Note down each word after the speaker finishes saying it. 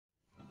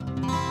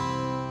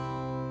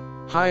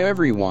Hi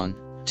everyone,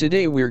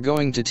 today we're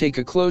going to take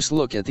a close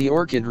look at the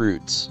orchid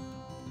roots.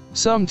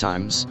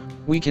 Sometimes,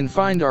 we can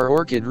find our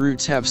orchid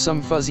roots have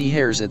some fuzzy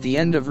hairs at the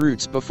end of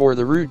roots before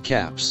the root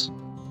caps.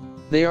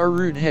 They are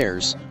root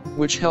hairs,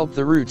 which help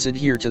the roots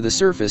adhere to the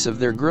surface of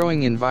their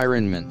growing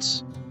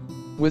environments.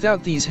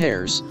 Without these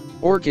hairs,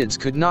 orchids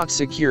could not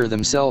secure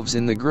themselves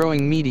in the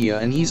growing media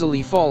and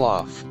easily fall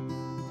off.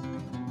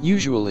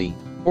 Usually,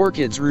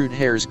 orchids' root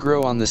hairs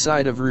grow on the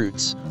side of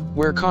roots,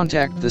 where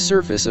contact the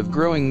surface of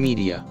growing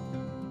media.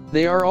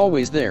 They are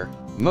always there,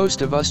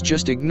 most of us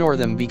just ignore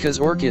them because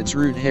orchids'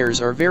 root hairs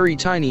are very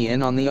tiny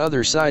and on the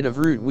other side of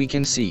root we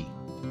can see.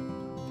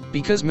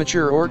 Because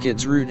mature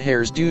orchids' root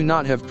hairs do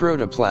not have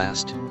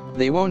protoplast,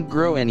 they won't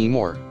grow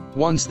anymore,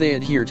 once they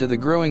adhere to the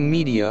growing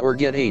media or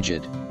get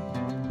aged.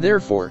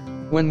 Therefore,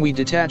 when we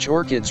detach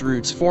orchids'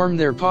 roots form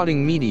their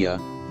potting media,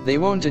 they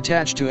won't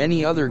attach to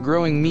any other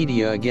growing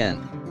media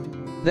again.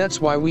 That's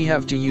why we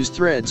have to use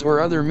threads or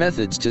other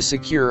methods to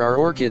secure our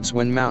orchids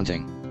when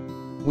mounting.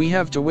 We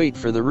have to wait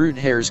for the root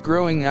hairs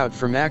growing out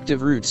from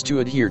active roots to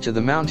adhere to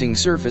the mounting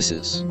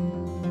surfaces.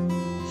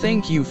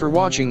 Thank you for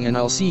watching and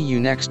I'll see you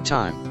next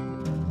time.